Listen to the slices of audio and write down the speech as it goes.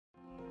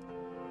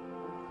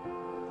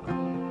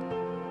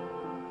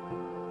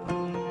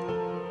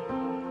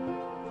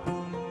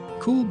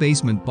Cool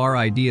basement bar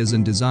ideas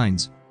and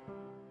designs.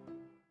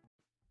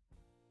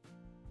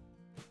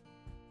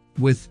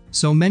 With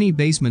so many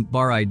basement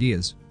bar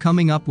ideas,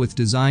 coming up with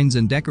designs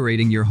and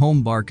decorating your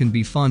home bar can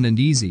be fun and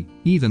easy,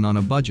 even on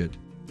a budget.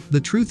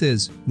 The truth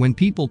is, when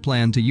people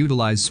plan to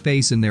utilize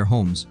space in their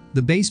homes,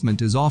 the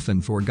basement is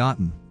often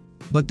forgotten.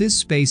 But this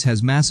space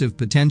has massive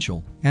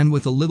potential, and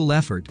with a little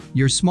effort,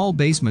 your small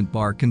basement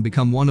bar can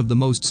become one of the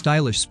most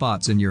stylish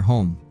spots in your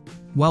home.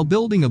 While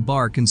building a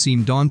bar can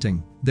seem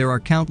daunting, there are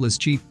countless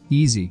cheap,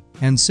 easy,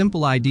 and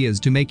simple ideas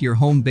to make your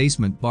home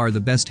basement bar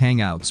the best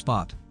hangout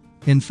spot.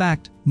 In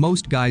fact,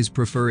 most guys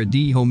prefer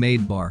a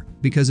homemade bar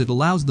because it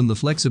allows them the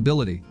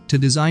flexibility to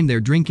design their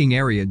drinking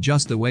area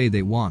just the way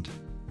they want.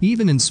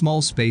 Even in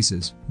small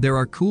spaces, there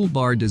are cool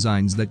bar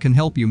designs that can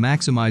help you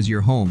maximize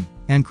your home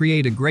and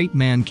create a great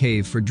man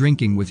cave for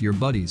drinking with your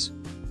buddies.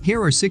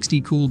 Here are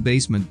 60 cool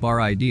basement bar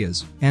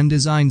ideas and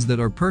designs that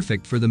are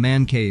perfect for the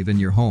man cave in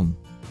your home.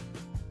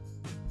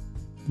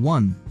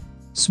 1.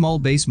 Small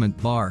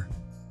basement bar.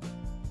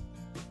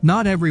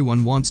 Not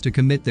everyone wants to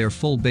commit their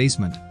full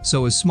basement,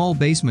 so a small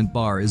basement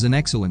bar is an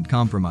excellent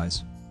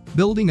compromise.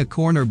 Building a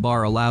corner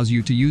bar allows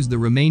you to use the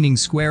remaining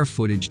square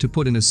footage to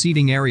put in a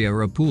seating area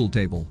or a pool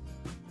table.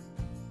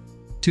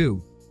 2.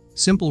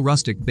 Simple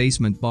rustic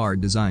basement bar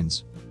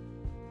designs.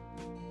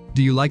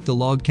 Do you like the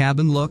log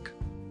cabin look?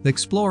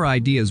 Explore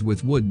ideas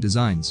with wood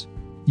designs.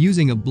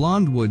 Using a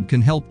blonde wood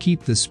can help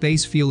keep the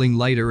space feeling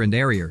lighter and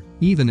airier,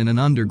 even in an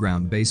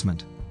underground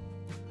basement.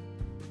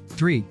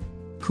 3.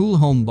 Cool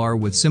home bar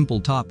with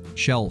simple top,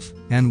 shelf,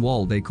 and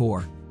wall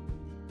decor.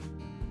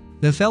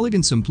 If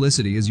elegant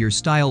simplicity is your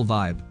style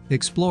vibe,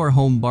 explore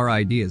home bar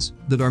ideas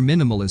that are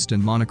minimalist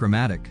and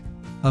monochromatic.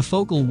 A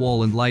focal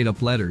wall and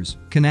light-up letters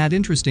can add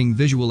interesting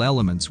visual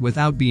elements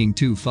without being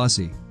too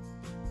fussy.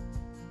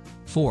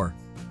 4.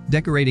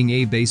 Decorating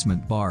a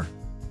basement bar.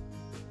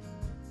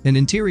 In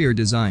interior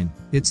design,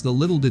 it's the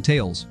little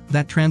details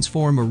that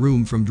transform a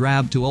room from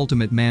drab to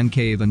ultimate man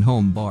cave and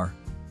home bar.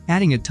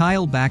 Adding a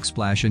tile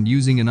backsplash and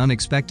using an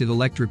unexpected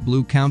electric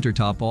blue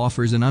countertop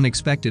offers an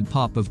unexpected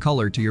pop of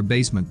color to your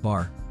basement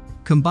bar.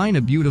 Combine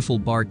a beautiful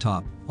bar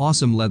top,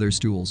 awesome leather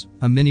stools,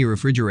 a mini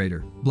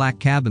refrigerator, black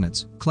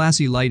cabinets,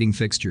 classy lighting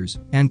fixtures,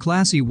 and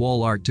classy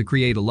wall art to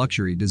create a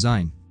luxury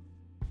design.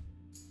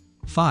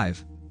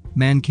 5.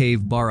 Man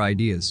cave bar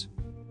ideas.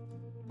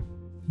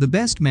 The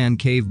best man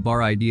cave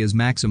bar ideas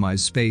maximize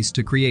space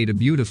to create a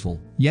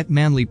beautiful, yet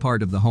manly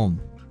part of the home.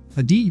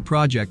 A DE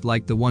project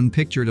like the one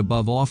pictured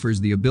above offers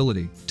the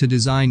ability to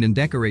design and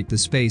decorate the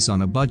space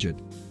on a budget.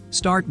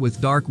 Start with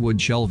dark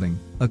wood shelving,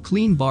 a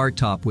clean bar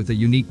top with a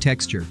unique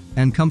texture,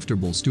 and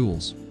comfortable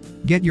stools.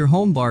 Get your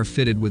home bar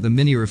fitted with a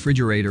mini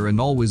refrigerator and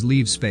always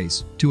leave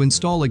space to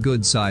install a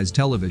good-sized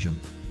television.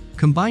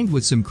 Combined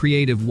with some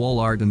creative wall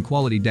art and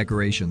quality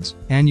decorations,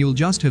 and you'll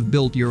just have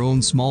built your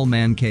own small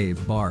man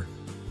cave bar.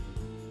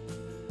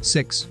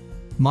 6.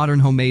 Modern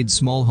homemade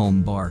small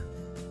home bar.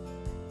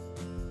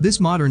 This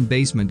modern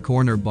basement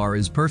corner bar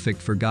is perfect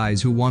for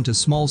guys who want a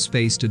small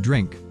space to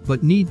drink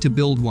but need to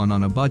build one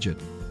on a budget.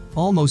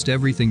 Almost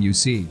everything you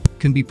see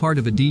can be part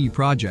of a DE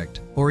project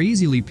or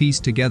easily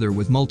pieced together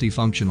with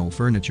multifunctional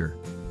furniture.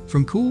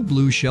 From cool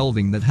blue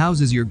shelving that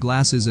houses your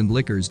glasses and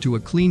liquors to a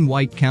clean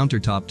white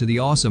countertop to the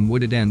awesome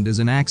wooded end as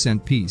an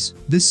accent piece,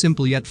 this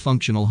simple yet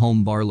functional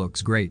home bar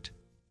looks great.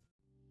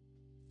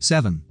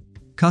 7.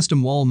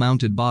 Custom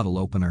wall-mounted bottle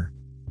opener.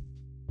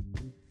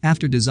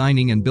 After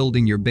designing and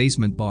building your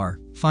basement bar,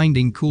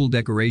 finding cool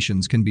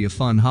decorations can be a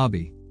fun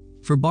hobby.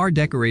 For bar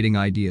decorating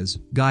ideas,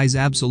 guys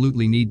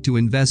absolutely need to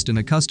invest in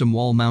a custom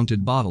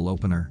wall-mounted bottle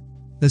opener.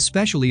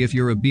 Especially if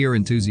you're a beer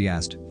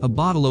enthusiast, a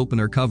bottle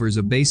opener covers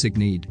a basic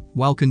need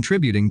while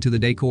contributing to the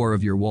decor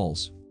of your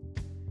walls.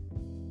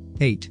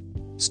 8.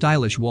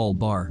 Stylish wall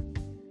bar.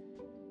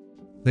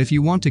 If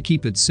you want to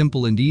keep it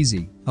simple and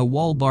easy, a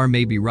wall bar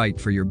may be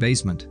right for your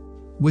basement.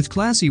 With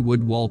classy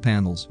wood wall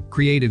panels,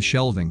 creative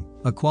shelving,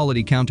 a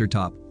quality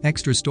countertop,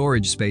 extra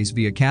storage space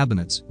via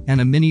cabinets,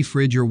 and a mini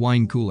fridge or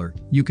wine cooler,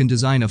 you can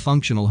design a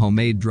functional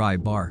homemade dry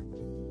bar.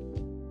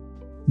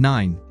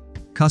 9.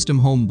 Custom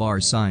home bar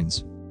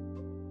signs.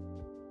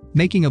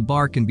 Making a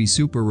bar can be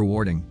super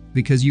rewarding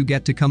because you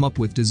get to come up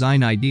with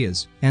design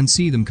ideas and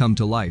see them come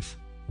to life.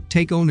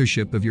 Take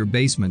ownership of your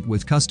basement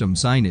with custom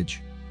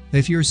signage.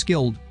 If you're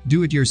skilled,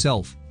 do it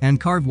yourself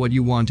and carve what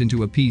you want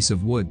into a piece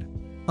of wood.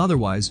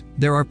 Otherwise,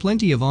 there are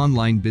plenty of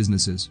online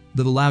businesses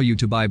that allow you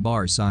to buy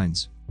bar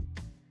signs.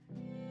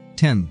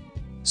 10.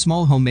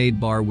 Small homemade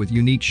bar with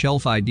unique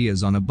shelf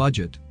ideas on a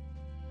budget.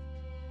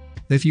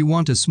 If you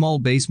want a small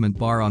basement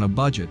bar on a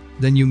budget,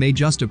 then you may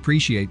just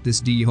appreciate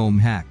this home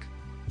hack.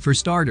 For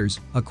starters,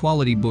 a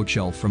quality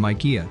bookshelf from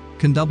IKEA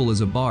can double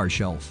as a bar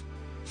shelf.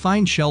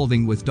 Find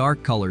shelving with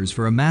dark colors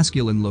for a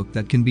masculine look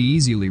that can be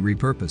easily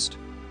repurposed.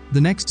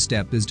 The next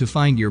step is to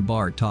find your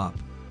bar top.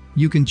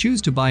 You can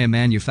choose to buy a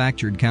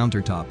manufactured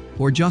countertop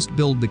or just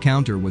build the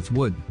counter with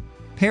wood.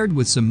 Paired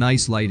with some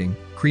nice lighting,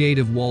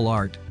 creative wall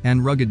art,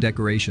 and rugged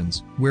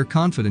decorations, we're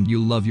confident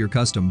you'll love your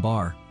custom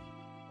bar.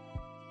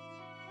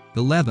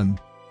 11.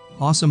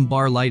 Awesome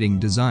bar lighting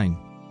design.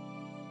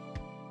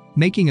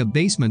 Making a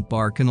basement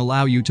bar can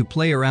allow you to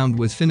play around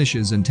with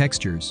finishes and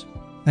textures.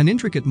 An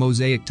intricate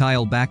mosaic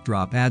tile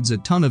backdrop adds a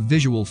ton of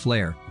visual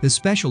flair,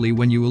 especially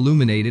when you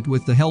illuminate it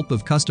with the help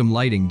of custom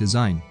lighting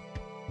design.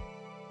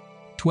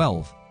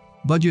 12.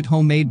 Budget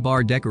homemade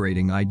bar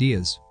decorating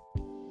ideas.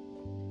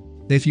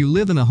 If you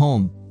live in a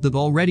home that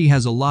already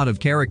has a lot of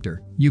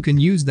character, you can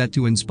use that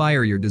to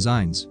inspire your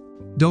designs.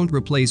 Don't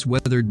replace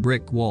weathered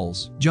brick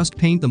walls, just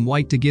paint them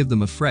white to give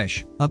them a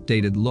fresh,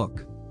 updated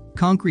look.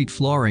 Concrete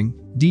flooring,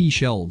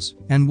 D-shelves,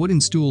 and wooden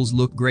stools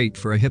look great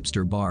for a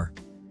hipster bar.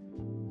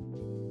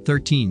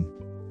 13.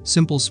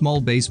 Simple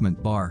small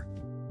basement bar.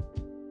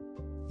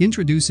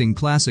 Introducing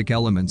classic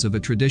elements of a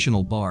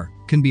traditional bar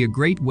can be a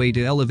great way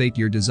to elevate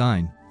your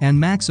design and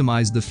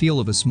maximize the feel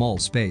of a small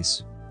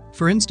space.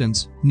 For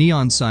instance,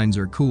 neon signs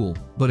are cool,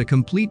 but a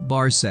complete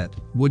bar set,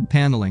 wood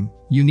paneling,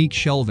 unique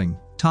shelving,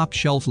 top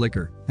shelf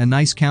liquor, a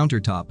nice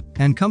countertop,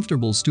 and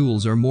comfortable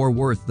stools are more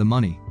worth the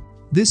money.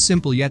 This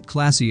simple yet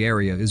classy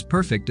area is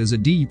perfect as a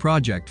DIY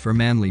project for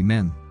manly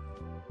men.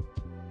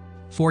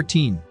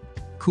 14.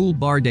 Cool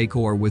bar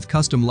decor with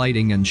custom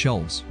lighting and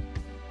shelves.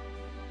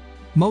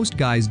 Most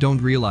guys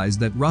don't realize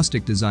that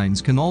rustic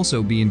designs can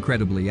also be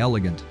incredibly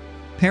elegant.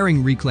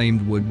 Pairing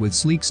reclaimed wood with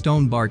sleek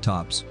stone bar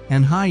tops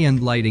and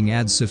high-end lighting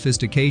adds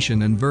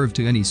sophistication and verve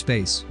to any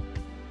space.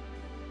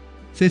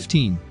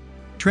 15.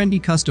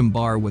 Trendy custom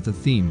bar with a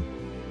theme.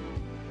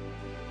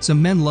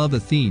 Some men love a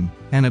theme,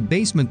 and a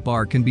basement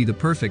bar can be the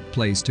perfect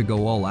place to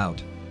go all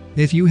out.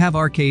 If you have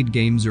arcade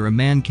games or a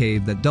man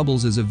cave that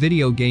doubles as a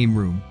video game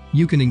room,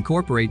 you can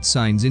incorporate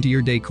signs into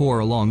your decor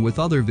along with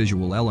other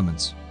visual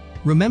elements.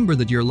 Remember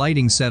that your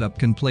lighting setup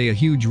can play a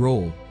huge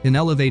role in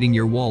elevating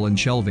your wall and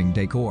shelving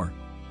decor.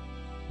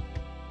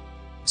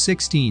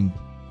 16.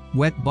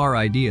 Wet bar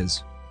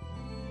ideas.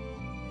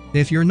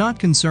 If you're not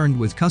concerned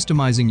with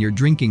customizing your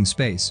drinking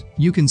space,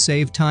 you can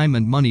save time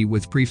and money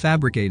with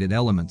prefabricated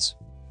elements.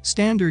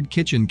 Standard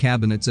kitchen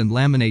cabinets and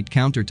laminate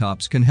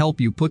countertops can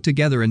help you put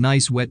together a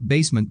nice wet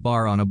basement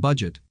bar on a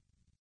budget.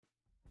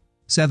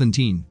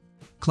 17.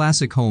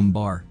 Classic home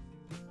bar.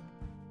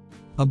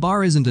 A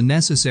bar isn't a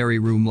necessary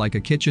room like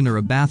a kitchen or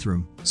a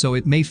bathroom, so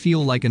it may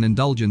feel like an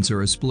indulgence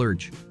or a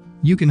splurge.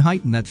 You can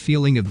heighten that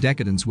feeling of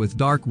decadence with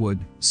dark wood,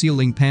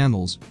 ceiling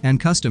panels, and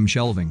custom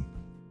shelving.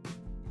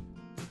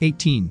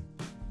 18.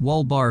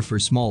 Wall bar for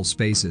small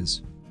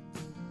spaces.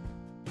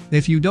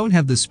 If you don't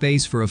have the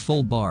space for a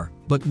full bar,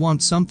 but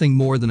want something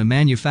more than a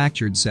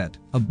manufactured set,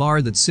 a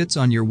bar that sits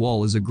on your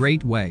wall is a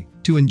great way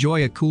to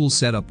enjoy a cool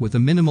setup with a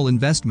minimal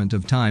investment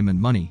of time and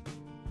money.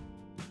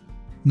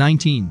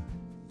 19.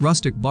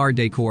 Rustic bar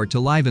decor to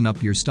liven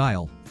up your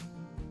style.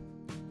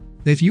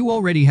 If you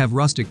already have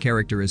rustic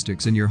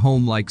characteristics in your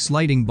home like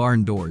sliding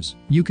barn doors,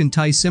 you can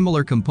tie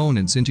similar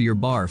components into your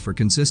bar for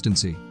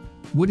consistency.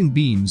 Wooden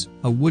beams,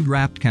 a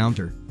wood-wrapped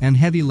counter, and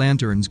heavy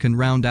lanterns can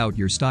round out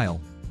your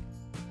style.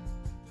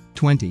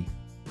 20.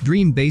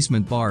 Dream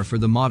basement bar for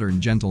the modern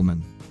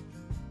gentleman.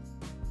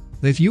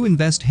 If you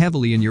invest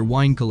heavily in your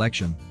wine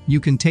collection, you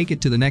can take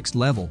it to the next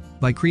level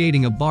by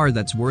creating a bar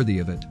that's worthy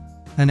of it.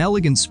 An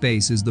elegant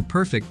space is the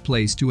perfect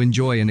place to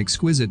enjoy an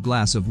exquisite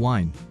glass of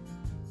wine.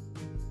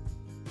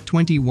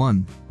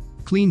 21.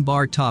 Clean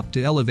bar top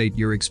to elevate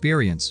your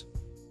experience.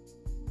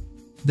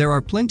 There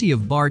are plenty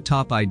of bar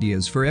top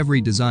ideas for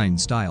every design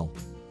style.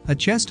 A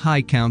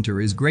chest-high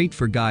counter is great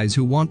for guys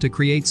who want to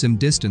create some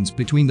distance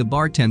between the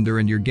bartender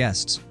and your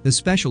guests,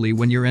 especially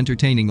when you're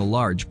entertaining a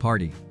large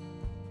party.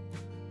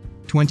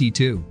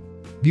 22.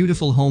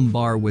 Beautiful home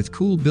bar with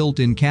cool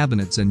built-in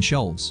cabinets and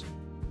shelves.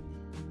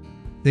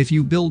 If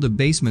you build a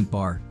basement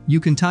bar,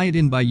 you can tie it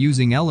in by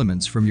using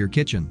elements from your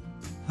kitchen.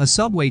 A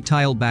subway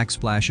tile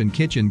backsplash and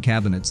kitchen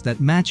cabinets that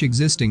match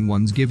existing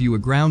ones give you a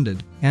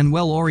grounded and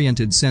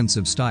well-oriented sense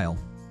of style.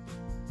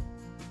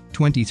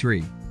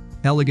 23.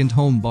 Elegant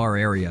home bar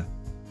area.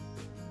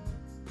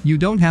 You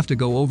don't have to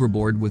go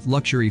overboard with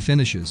luxury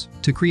finishes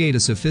to create a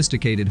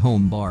sophisticated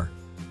home bar.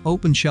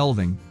 Open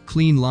shelving,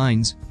 clean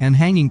lines, and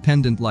hanging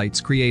pendant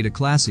lights create a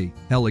classy,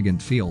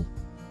 elegant feel.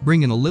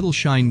 Bring in a little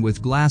shine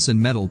with glass and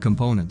metal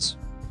components.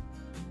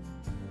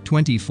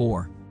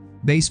 24.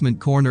 Basement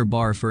corner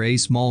bar for a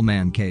small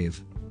man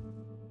cave.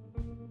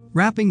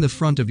 Wrapping the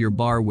front of your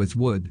bar with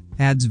wood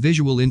adds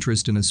visual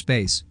interest in a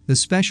space,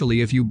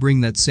 especially if you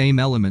bring that same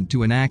element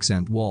to an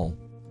accent wall.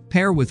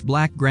 Pair with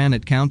black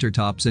granite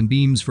countertops and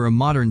beams for a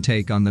modern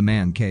take on the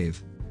man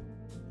cave.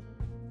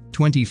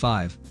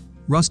 25.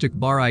 Rustic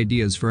bar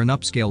ideas for an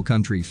upscale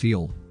country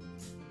feel.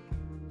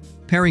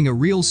 Pairing a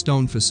real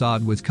stone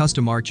facade with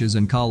custom arches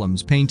and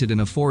columns painted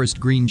in a forest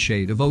green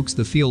shade evokes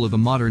the feel of a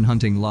modern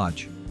hunting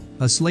lodge.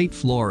 A slate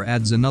floor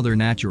adds another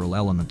natural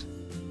element.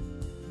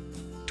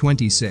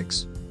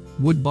 26.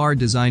 Wood bar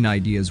design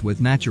ideas with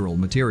natural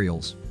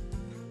materials.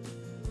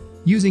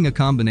 Using a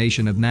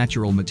combination of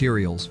natural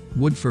materials,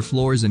 wood for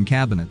floors and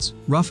cabinets,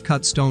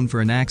 rough-cut stone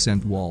for an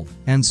accent wall,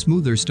 and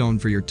smoother stone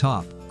for your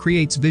top,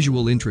 creates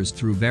visual interest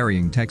through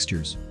varying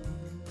textures.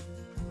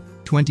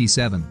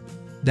 27.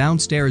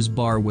 Downstairs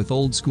bar with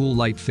old-school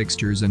light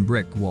fixtures and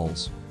brick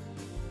walls.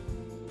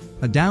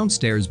 A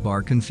downstairs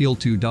bar can feel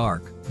too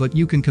dark, but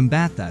you can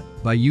combat that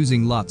by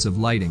using lots of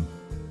lighting.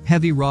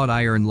 Heavy wrought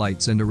iron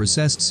lights and a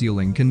recessed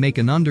ceiling can make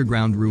an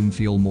underground room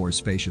feel more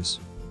spacious.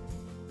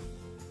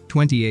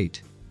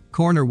 28.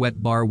 Corner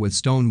wet bar with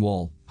stone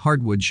wall,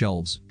 hardwood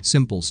shelves,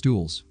 simple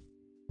stools.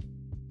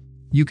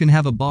 You can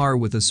have a bar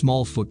with a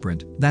small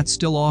footprint that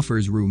still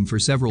offers room for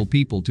several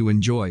people to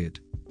enjoy it.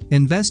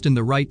 Invest in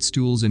the right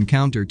stools and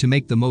counter to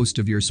make the most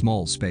of your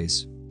small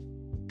space.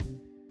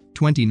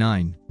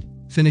 29.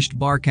 Finished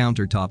bar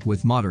countertop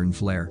with modern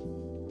flair.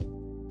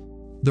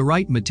 The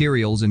right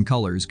materials and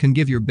colors can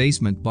give your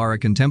basement bar a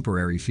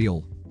contemporary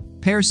feel.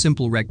 Pair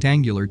simple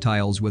rectangular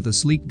tiles with a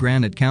sleek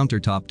granite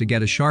countertop to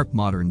get a sharp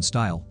modern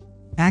style.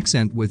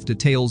 Accent with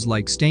details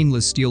like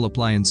stainless steel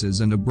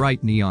appliances and a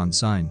bright neon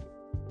sign.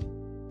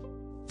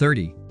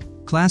 30.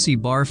 Classy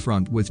bar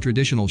front with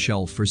traditional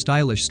shelf for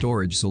stylish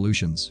storage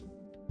solutions.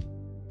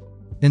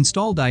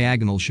 Install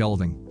diagonal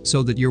shelving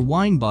so that your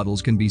wine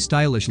bottles can be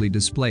stylishly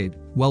displayed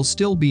while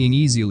still being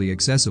easily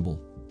accessible.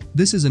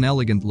 This is an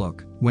elegant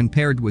look when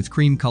paired with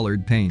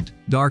cream-colored paint,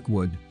 dark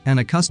wood, and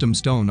a custom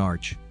stone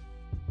arch.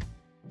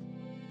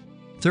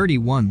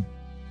 31.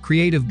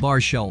 Creative bar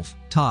shelf,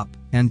 top,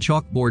 and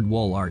chalkboard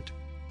wall art.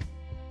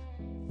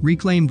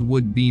 Reclaimed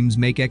wood beams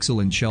make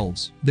excellent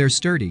shelves. They're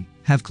sturdy,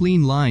 have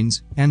clean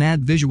lines, and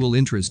add visual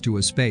interest to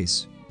a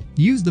space.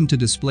 Use them to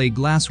display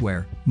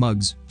glassware,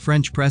 mugs,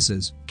 French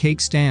presses,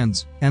 cake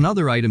stands, and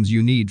other items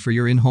you need for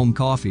your in-home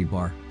coffee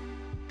bar.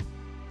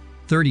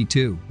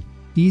 32.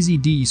 Easy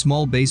D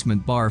small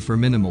basement bar for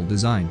minimal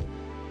design.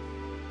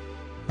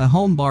 A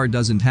home bar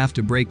doesn't have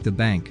to break the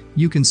bank.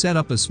 You can set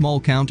up a small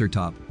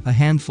countertop, a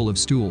handful of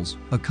stools,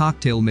 a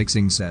cocktail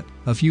mixing set,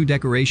 a few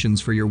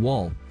decorations for your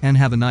wall, and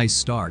have a nice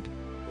start.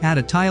 Add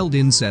a tiled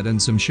inset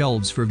and some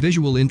shelves for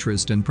visual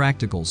interest and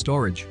practical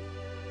storage.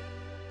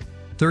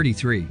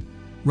 33.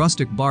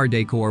 Rustic bar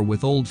decor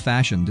with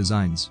old-fashioned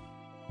designs.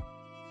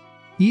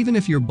 Even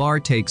if your bar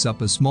takes up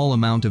a small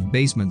amount of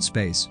basement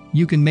space,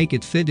 you can make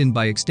it fit in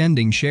by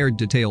extending shared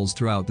details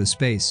throughout the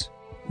space.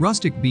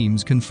 Rustic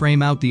beams can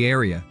frame out the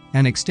area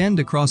and extend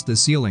across the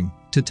ceiling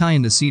to tie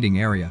in the seating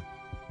area.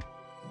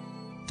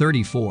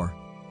 34.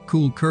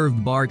 Cool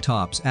curved bar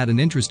tops add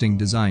an interesting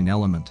design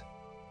element.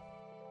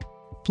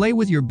 Play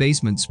with your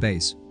basement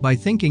space by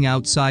thinking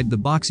outside the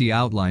boxy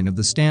outline of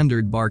the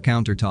standard bar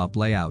countertop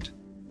layout.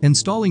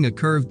 Installing a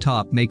curved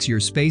top makes your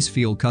space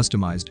feel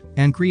customized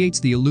and creates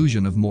the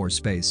illusion of more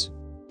space.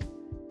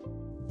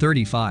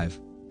 35.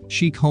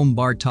 Chic home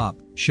bar top,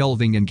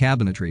 shelving and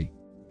cabinetry.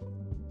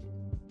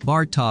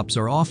 Bar tops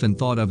are often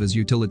thought of as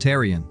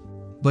utilitarian,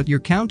 but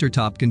your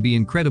countertop can be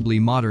incredibly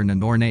modern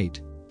and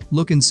ornate.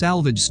 Look in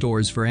salvage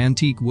stores for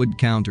antique wood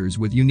counters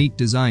with unique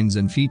designs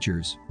and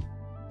features.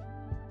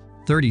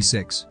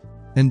 36.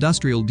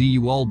 Industrial D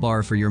wall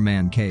bar for your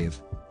man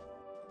cave.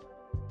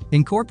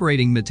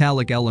 Incorporating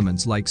metallic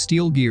elements like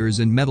steel gears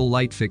and metal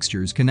light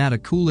fixtures can add a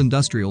cool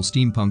industrial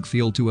steampunk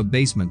feel to a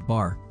basement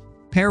bar.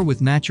 Pair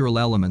with natural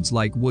elements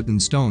like wood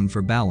and stone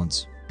for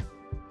balance.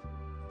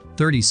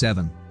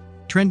 37.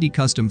 Trendy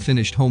custom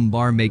finished home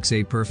bar makes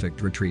a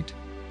perfect retreat.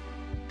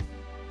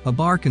 A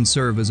bar can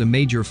serve as a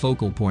major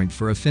focal point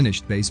for a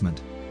finished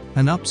basement.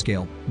 An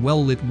upscale,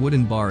 well-lit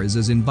wooden bar is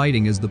as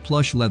inviting as the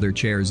plush leather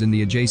chairs in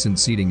the adjacent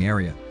seating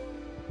area.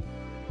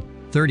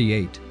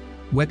 38.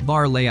 Wet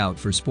bar layout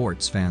for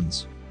sports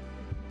fans.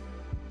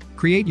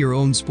 Create your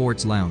own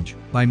sports lounge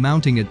by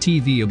mounting a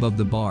TV above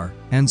the bar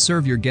and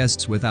serve your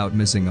guests without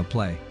missing a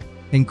play.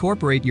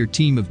 Incorporate your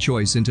team of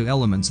choice into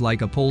elements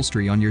like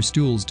upholstery on your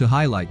stools to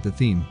highlight the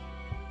theme.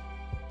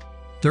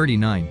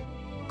 39.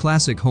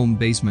 Classic home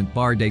basement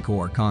bar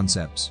decor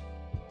concepts.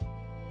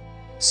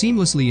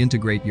 Seamlessly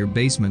integrate your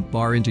basement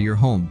bar into your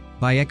home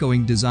by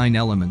echoing design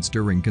elements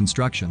during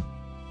construction.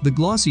 The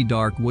glossy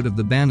dark wood of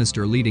the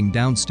banister leading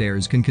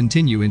downstairs can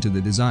continue into the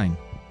design.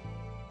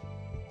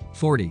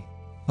 40.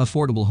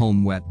 Affordable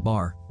home wet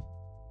bar.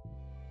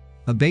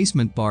 A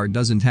basement bar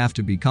doesn't have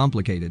to be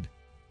complicated.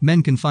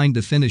 Men can find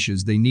the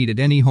finishes they need at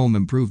any home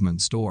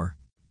improvement store.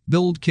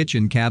 Build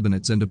kitchen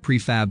cabinets and a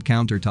prefab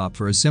countertop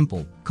for a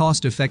simple,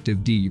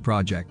 cost-effective D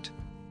project.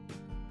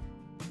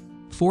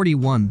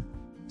 41.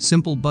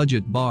 Simple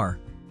budget bar.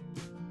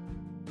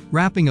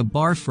 Wrapping a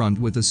bar front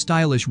with a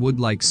stylish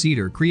wood-like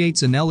cedar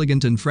creates an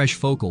elegant and fresh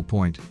focal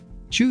point.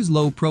 Choose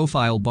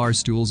low-profile bar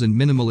stools and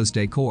minimalist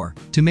decor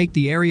to make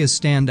the area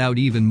stand out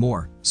even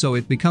more, so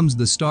it becomes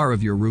the star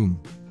of your room.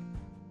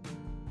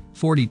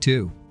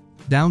 42.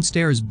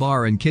 Downstairs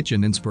bar and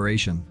kitchen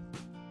inspiration.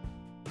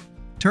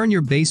 Turn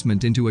your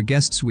basement into a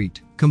guest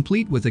suite,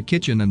 complete with a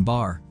kitchen and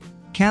bar.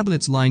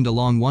 Cabinets lined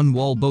along one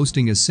wall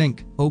boasting a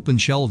sink, open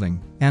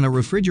shelving, and a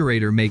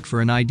refrigerator make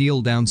for an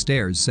ideal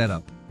downstairs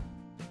setup.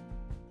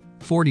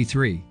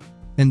 43.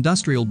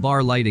 Industrial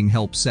bar lighting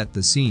helps set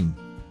the scene.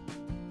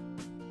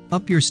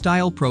 Up your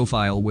style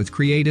profile with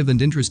creative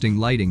and interesting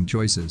lighting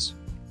choices.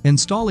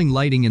 Installing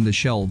lighting in the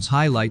shelves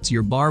highlights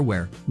your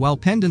barware, while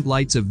pendant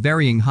lights of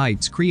varying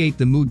heights create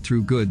the mood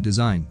through good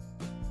design.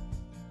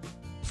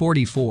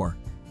 44.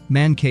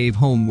 Man cave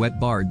home wet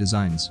bar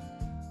designs.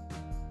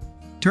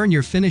 Turn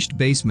your finished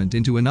basement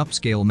into an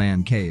upscale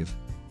man cave.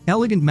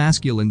 Elegant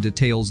masculine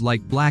details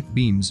like black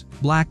beams,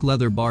 black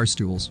leather bar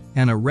stools,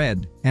 and a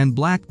red and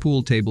black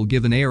pool table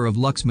give an air of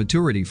luxe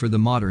maturity for the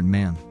modern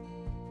man.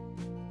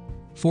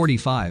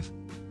 45.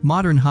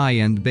 Modern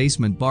high-end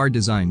basement bar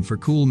design for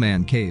cool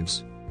man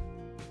caves.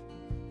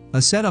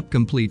 A setup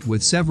complete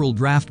with several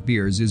draft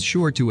beers is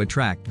sure to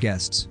attract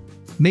guests.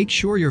 Make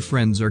sure your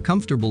friends are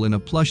comfortable in a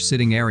plush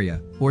sitting area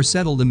or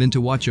settle them in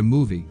to watch a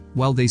movie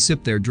while they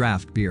sip their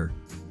draft beer.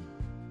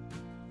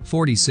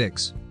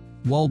 46.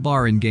 Wall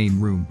bar in game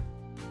room.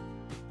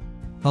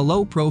 A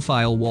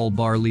low-profile wall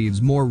bar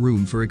leaves more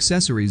room for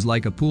accessories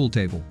like a pool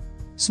table.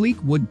 Sleek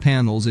wood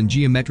panels and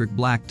geometric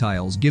black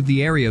tiles give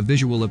the area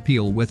visual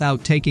appeal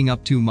without taking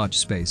up too much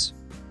space.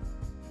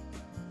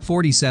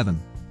 47.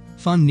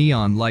 Fun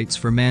neon lights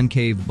for man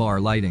cave bar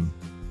lighting.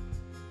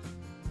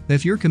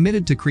 If you're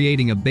committed to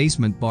creating a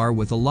basement bar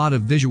with a lot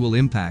of visual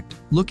impact,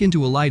 look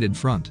into a lighted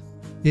front.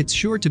 It's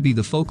sure to be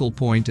the focal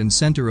point and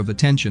center of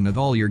attention at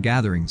all your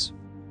gatherings.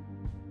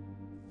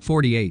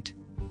 48.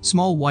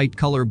 Small white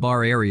color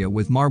bar area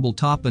with marble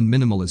top and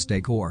minimalist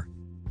decor.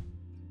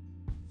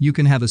 You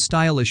can have a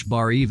stylish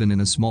bar even in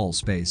a small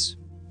space.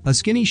 A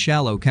skinny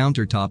shallow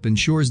countertop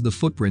ensures the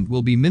footprint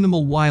will be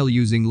minimal while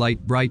using light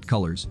bright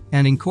colors,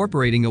 and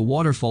incorporating a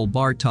waterfall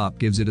bar top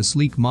gives it a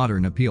sleek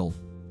modern appeal.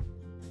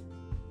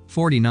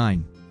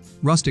 49.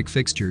 Rustic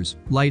fixtures,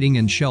 lighting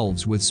and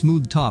shelves with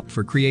smooth top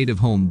for creative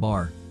home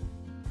bar.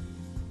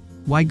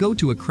 Why go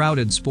to a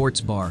crowded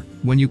sports bar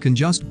when you can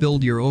just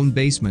build your own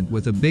basement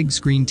with a big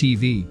screen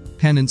TV,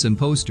 pennants and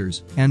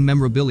posters, and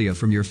memorabilia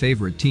from your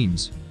favorite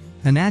teams?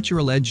 A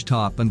natural edge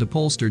top and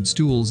upholstered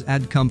stools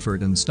add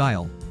comfort and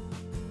style.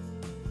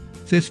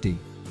 50.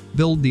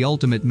 Build the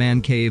ultimate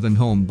man cave and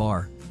home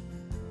bar.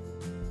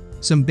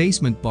 Some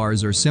basement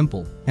bars are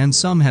simple, and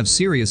some have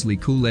seriously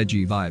cool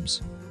edgy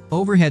vibes.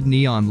 Overhead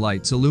neon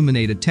lights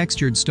illuminate a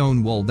textured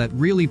stone wall that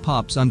really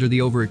pops under the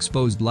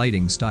overexposed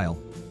lighting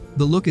style.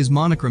 The look is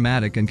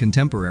monochromatic and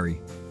contemporary.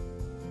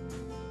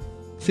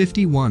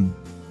 51.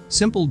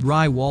 Simple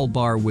dry wall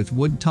bar with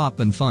wood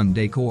top and fun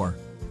decor.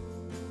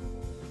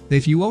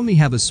 If you only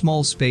have a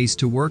small space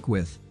to work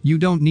with, you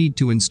don't need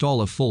to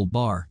install a full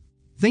bar.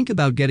 Think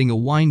about getting a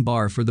wine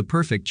bar for the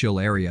perfect chill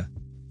area.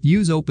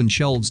 Use open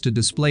shelves to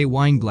display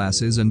wine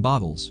glasses and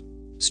bottles.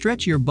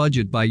 Stretch your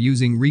budget by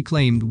using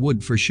reclaimed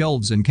wood for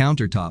shelves and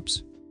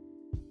countertops.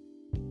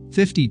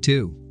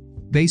 52.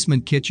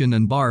 Basement kitchen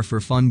and bar for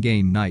fun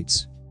game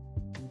nights.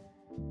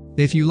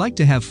 If you like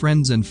to have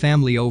friends and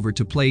family over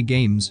to play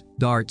games,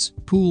 darts,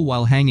 pool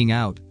while hanging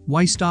out,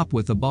 why stop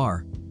with a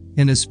bar?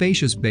 In a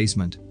spacious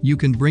basement, you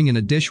can bring in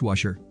a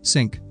dishwasher,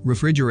 sink,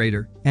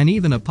 refrigerator, and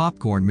even a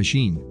popcorn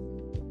machine.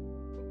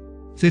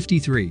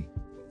 53.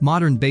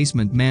 Modern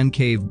basement man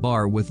cave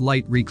bar with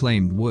light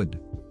reclaimed wood.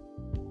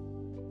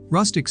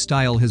 Rustic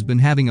style has been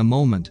having a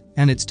moment,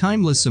 and its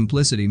timeless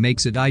simplicity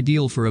makes it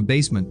ideal for a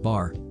basement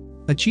bar.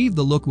 Achieve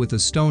the look with a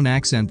stone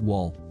accent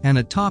wall and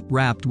a top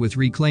wrapped with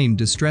reclaimed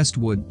distressed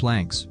wood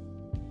planks.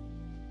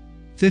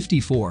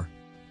 54.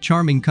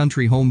 Charming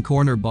country home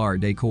corner bar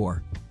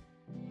decor.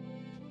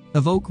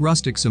 Evoke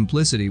rustic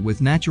simplicity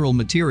with natural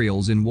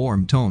materials in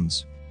warm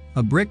tones.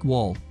 A brick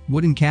wall,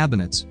 wooden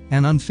cabinets,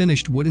 and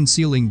unfinished wooden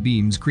ceiling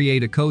beams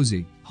create a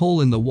cozy,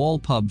 hole-in-the-wall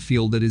pub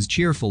feel that is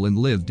cheerful and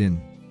lived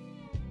in.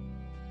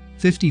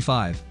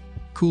 55.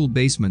 Cool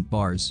basement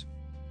bars.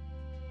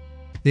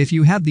 If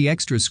you have the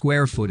extra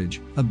square footage,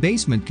 a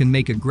basement can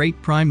make a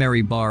great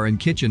primary bar and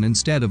kitchen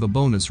instead of a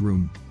bonus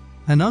room.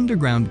 An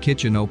underground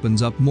kitchen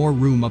opens up more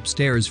room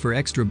upstairs for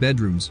extra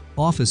bedrooms,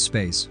 office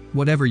space,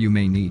 whatever you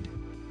may need.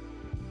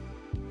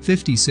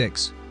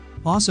 56.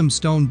 Awesome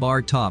stone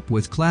bar top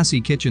with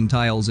classy kitchen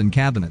tiles and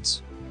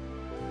cabinets.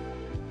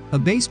 A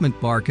basement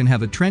bar can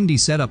have a trendy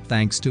setup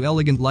thanks to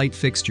elegant light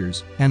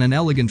fixtures and an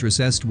elegant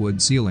recessed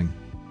wood ceiling.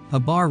 A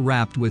bar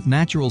wrapped with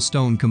natural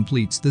stone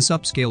completes this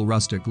upscale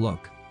rustic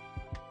look.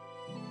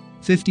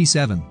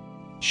 57.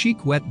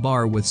 Chic wet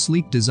bar with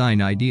sleek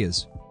design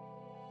ideas.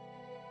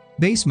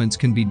 Basements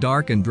can be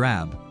dark and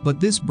drab, but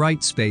this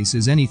bright space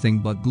is anything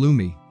but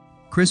gloomy.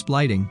 Crisp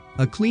lighting,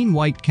 a clean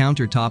white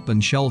countertop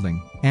and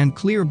shelving, and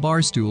clear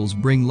bar stools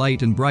bring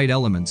light and bright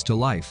elements to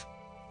life.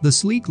 The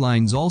sleek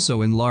lines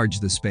also enlarge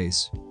the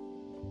space.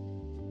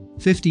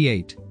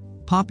 58.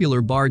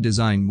 Popular bar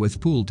design with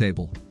pool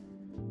table.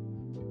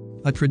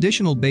 A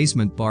traditional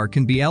basement bar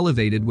can be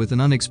elevated with an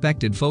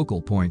unexpected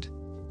focal point.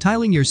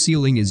 Tiling your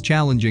ceiling is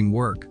challenging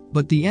work,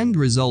 but the end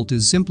result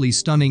is simply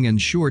stunning and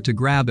sure to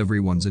grab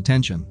everyone's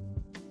attention.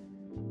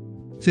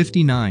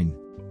 59.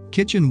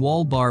 Kitchen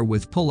wall bar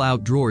with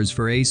pull-out drawers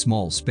for a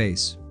small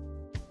space.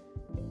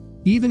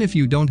 Even if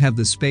you don't have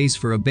the space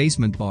for a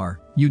basement bar,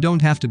 you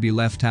don't have to be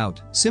left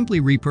out. Simply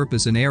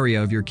repurpose an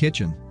area of your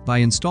kitchen by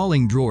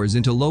installing drawers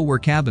into lower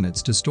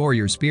cabinets to store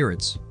your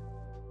spirits.